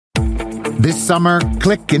This summer,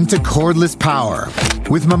 click into cordless power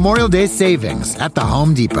with Memorial Day savings at the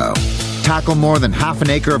Home Depot. Tackle more than half an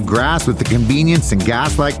acre of grass with the convenience and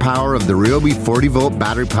gas-like power of the Ryobi 40-volt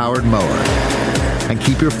battery-powered mower. And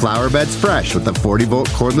keep your flower beds fresh with the 40-volt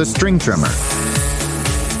cordless string trimmer.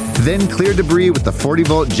 Then clear debris with the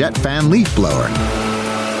 40-volt jet fan leaf blower.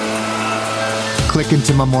 Click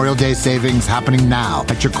into Memorial Day savings happening now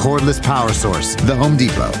at your cordless power source, the Home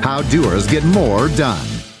Depot. How doers get more done.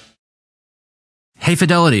 Hey,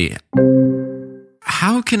 Fidelity.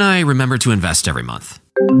 How can I remember to invest every month?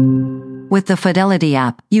 With the Fidelity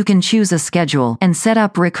app, you can choose a schedule and set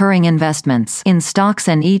up recurring investments in stocks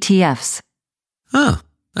and ETFs. Oh,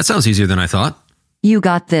 that sounds easier than I thought. You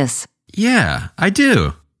got this. Yeah, I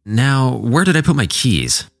do. Now, where did I put my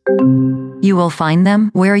keys? You will find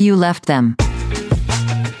them where you left them.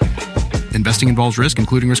 Investing involves risk,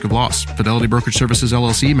 including risk of loss. Fidelity Brokerage Services,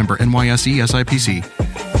 LLC, member NYSE, SIPC.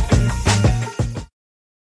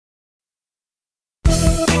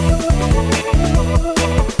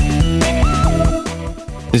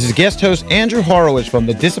 This is guest host Andrew Horowitz from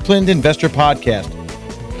the Disciplined Investor Podcast.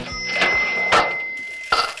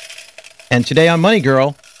 And today on Money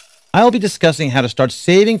Girl, I'll be discussing how to start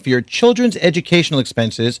saving for your children's educational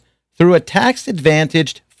expenses through a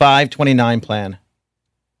tax-advantaged 529 plan.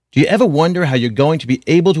 Do you ever wonder how you're going to be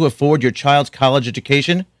able to afford your child's college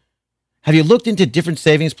education? Have you looked into different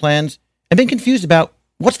savings plans and been confused about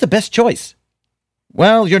what's the best choice?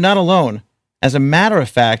 Well, you're not alone. As a matter of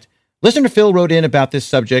fact, listener Phil wrote in about this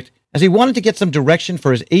subject as he wanted to get some direction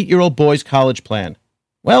for his 8-year-old boy's college plan.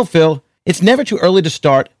 Well, Phil, it's never too early to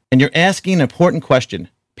start, and you're asking an important question.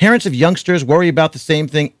 Parents of youngsters worry about the same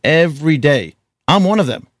thing every day. I'm one of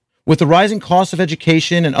them. With the rising costs of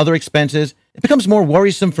education and other expenses, it becomes more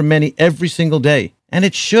worrisome for many every single day, and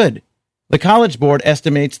it should. The College Board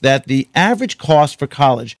estimates that the average cost for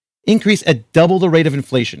college increased at double the rate of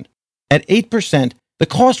inflation. At 8%, the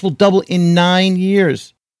cost will double in 9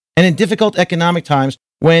 years. And in difficult economic times,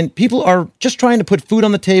 when people are just trying to put food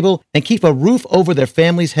on the table and keep a roof over their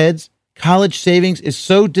families' heads, college savings is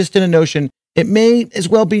so distant a notion, it may as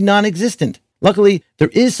well be non-existent. Luckily, there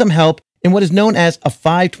is some help in what is known as a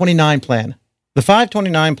 529 plan. The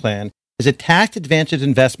 529 plan is a tax-advantaged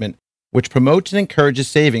investment which promotes and encourages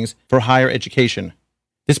savings for higher education.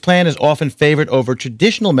 This plan is often favored over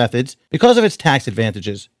traditional methods because of its tax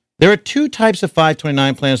advantages. There are two types of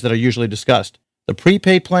 529 plans that are usually discussed: the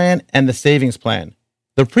prepaid plan and the savings plan.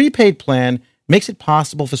 The prepaid plan makes it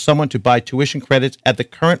possible for someone to buy tuition credits at the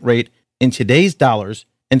current rate in today's dollars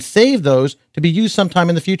and save those to be used sometime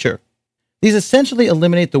in the future. These essentially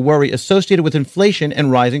eliminate the worry associated with inflation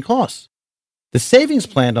and rising costs. The savings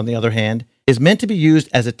plan, on the other hand, is meant to be used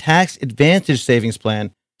as a tax-advantaged savings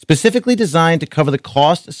plan specifically designed to cover the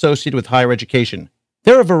costs associated with higher education.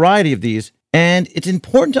 There are a variety of these, and it's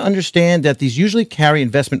important to understand that these usually carry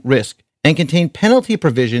investment risk and contain penalty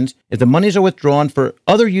provisions if the monies are withdrawn for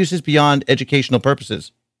other uses beyond educational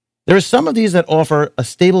purposes. There are some of these that offer a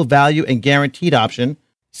stable value and guaranteed option,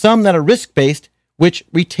 some that are risk-based, which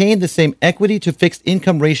retain the same equity to fixed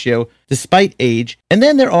income ratio despite age, and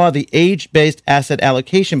then there are the age-based asset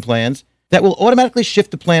allocation plans that will automatically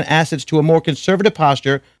shift the plan assets to a more conservative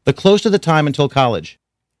posture the closer the time until college.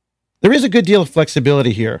 There is a good deal of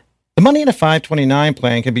flexibility here. The money in a 529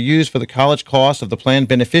 plan can be used for the college costs of the plan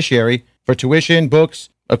beneficiary, for tuition, books,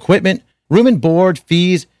 equipment, room and board,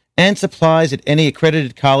 fees, and supplies at any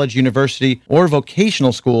accredited college, university, or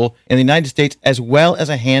vocational school in the United States, as well as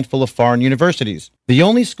a handful of foreign universities. The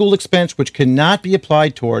only school expense which cannot be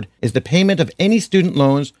applied toward is the payment of any student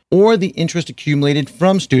loans or the interest accumulated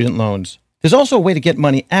from student loans. There's also a way to get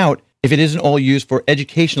money out if it isn't all used for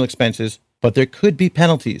educational expenses, but there could be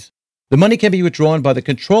penalties. The money can be withdrawn by the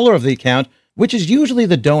controller of the account, which is usually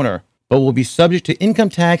the donor, but will be subject to income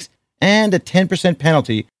tax and a 10%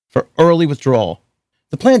 penalty for early withdrawal.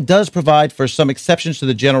 The plan does provide for some exceptions to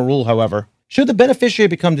the general rule, however. Should the beneficiary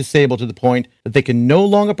become disabled to the point that they can no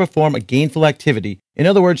longer perform a gainful activity, in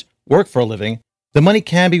other words, work for a living, the money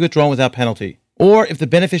can be withdrawn without penalty. Or if the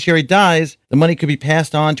beneficiary dies, the money could be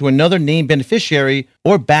passed on to another named beneficiary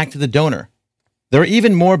or back to the donor. There are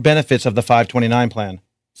even more benefits of the 529 plan.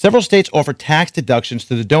 Several states offer tax deductions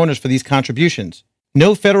to the donors for these contributions.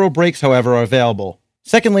 No federal breaks, however, are available.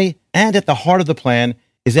 Secondly, and at the heart of the plan,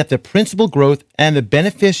 is that the principal growth and the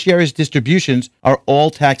beneficiary's distributions are all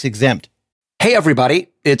tax exempt. Hey everybody,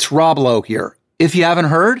 it's Rob Lowe here. If you haven't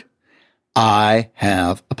heard, I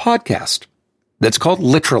have a podcast that's called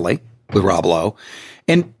Literally with Rob Lowe.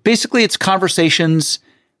 And basically it's conversations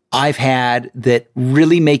I've had that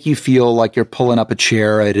really make you feel like you're pulling up a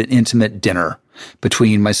chair at an intimate dinner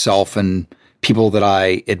between myself and people that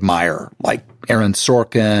I admire, like Aaron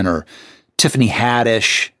Sorkin or Tiffany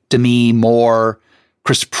Haddish, Demi Moore,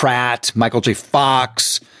 Chris Pratt, Michael J.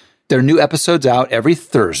 Fox. There are new episodes out every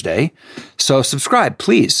Thursday. So subscribe,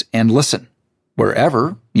 please, and listen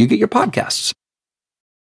wherever you get your podcasts.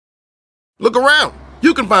 Look around.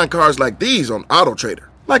 You can find cars like these on AutoTrader,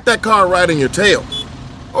 like that car right in your tail.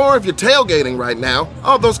 Or if you're tailgating right now,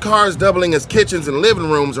 all those cars doubling as kitchens and living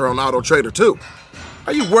rooms are on AutoTrader too.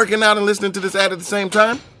 Are you working out and listening to this ad at the same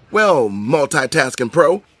time? Well, multitasking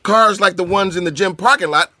pro, cars like the ones in the gym parking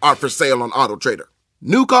lot are for sale on AutoTrader.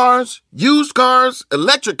 New cars, used cars,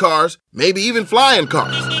 electric cars, maybe even flying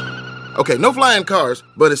cars. Okay, no flying cars,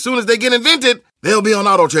 but as soon as they get invented, they'll be on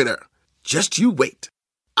AutoTrader. Just you wait.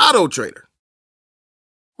 AutoTrader.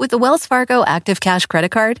 With the Wells Fargo Active Cash Credit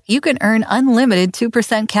Card, you can earn unlimited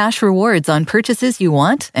 2% cash rewards on purchases you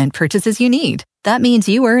want and purchases you need. That means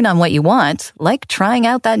you earn on what you want, like trying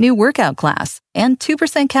out that new workout class, and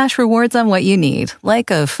 2% cash rewards on what you need, like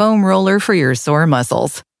a foam roller for your sore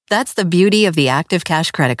muscles. That's the beauty of the Active Cash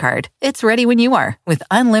Credit Card. It's ready when you are, with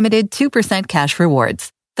unlimited 2% cash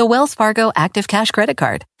rewards. The Wells Fargo Active Cash Credit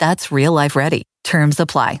Card. That's real life ready. Terms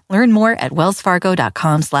apply. Learn more at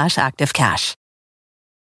wellsfargo.com/activecash.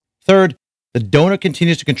 Third, the donor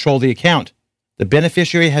continues to control the account. The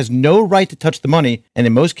beneficiary has no right to touch the money, and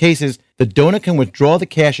in most cases, the donor can withdraw the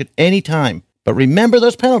cash at any time. But remember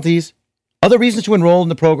those penalties. Other reasons to enroll in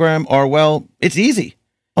the program are, well, it's easy.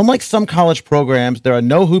 Unlike some college programs, there are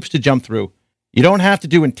no hoops to jump through. You don't have to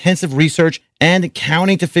do intensive research and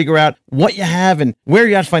accounting to figure out what you have and where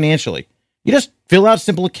you're at financially. You just fill out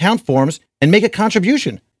simple account forms and make a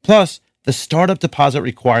contribution. Plus, the startup deposit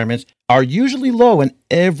requirements are usually low and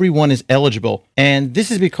everyone is eligible. And this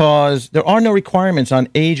is because there are no requirements on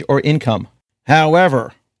age or income.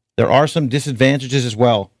 However, there are some disadvantages as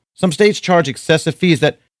well. Some states charge excessive fees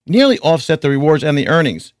that nearly offset the rewards and the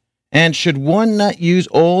earnings. And should one not use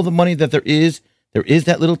all the money that there is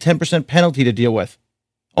that little 10% penalty to deal with.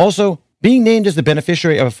 Also, being named as the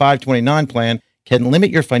beneficiary of a 529 plan can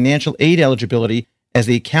limit your financial aid eligibility, as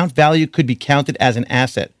the account value could be counted as an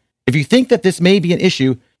asset. If you think that this may be an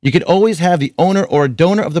issue, you could always have the owner or a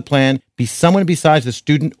donor of the plan be someone besides the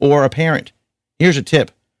student or a parent. Here's a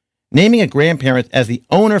tip. Naming a grandparent as the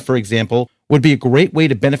owner, for example, would be a great way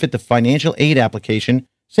to benefit the financial aid application,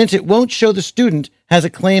 since it won't show the student has a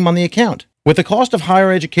claim on the account. With the cost of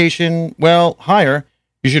higher education, higher,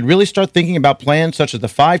 you should really start thinking about plans such as the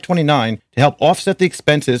 529 to help offset the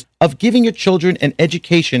expenses of giving your children an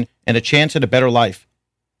education and a chance at a better life.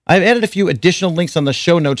 I've added a few additional links on the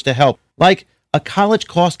show notes to help, like a college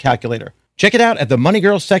cost calculator. Check it out at the Money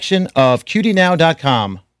Girl section of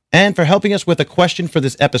QTnow.com. And for helping us with a question for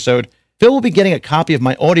this episode, Phil will be getting a copy of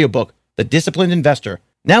my audiobook, The Disciplined Investor,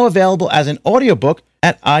 now available as an audiobook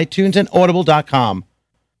at iTunes and Audible.com.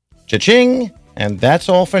 Cha-ching! And that's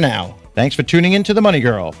all for now. Thanks for tuning in to The Money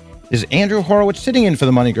Girl. This is Andrew Horowitz sitting in for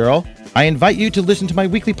The Money Girl. I invite you to listen to my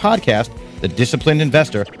weekly podcast, The Disciplined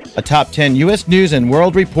Investor, a top 10 U.S. News and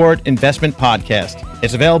World Report investment podcast.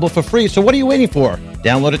 It's available for free, so what are you waiting for?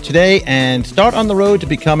 Download it today and start on the road to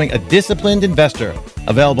becoming a disciplined investor.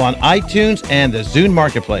 Available on iTunes and the Zune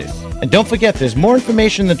Marketplace. And don't forget, there's more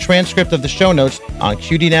information in the transcript of the show notes on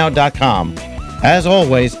QTnow.com. As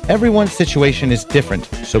always, everyone's situation is different,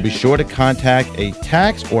 so be sure to contact a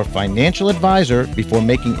tax or financial advisor before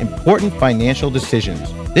making important financial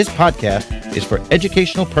decisions. This podcast is for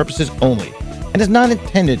educational purposes only and is not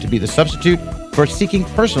intended to be the substitute for seeking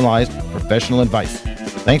personalized professional advice.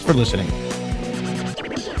 Thanks for listening.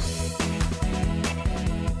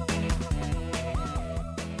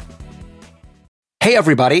 Hey,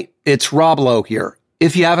 everybody, it's Rob Lowe here.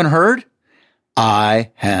 If you haven't heard, I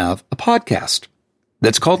have a podcast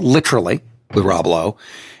that's called Literally with Rob Lowe.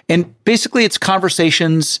 And basically, it's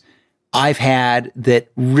conversations I've had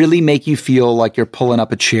that really make you feel like you're pulling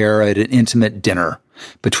up a chair at an intimate dinner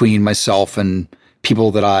between myself and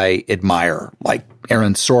people that I admire, like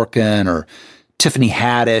Aaron Sorkin or Tiffany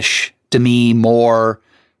Haddish, Demi Moore,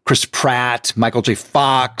 Chris Pratt, Michael J.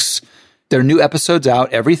 Fox. There are new episodes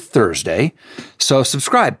out every Thursday. So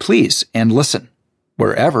subscribe, please, and listen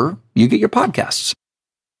wherever you get your podcasts.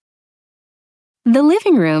 The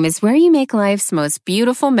living room is where you make life's most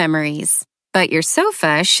beautiful memories. But your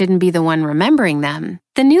sofa shouldn't be the one remembering them.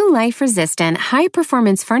 The new life-resistant,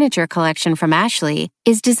 high-performance furniture collection from Ashley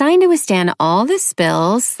is designed to withstand all the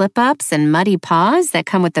spills, slip-ups, and muddy paws that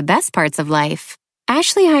come with the best parts of life.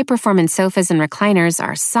 Ashley high-performance sofas and recliners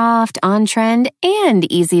are soft, on-trend,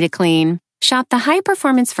 and easy to clean. Shop the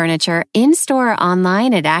high-performance furniture in-store or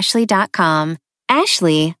online at ashley.com.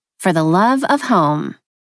 Ashley, for the love of home.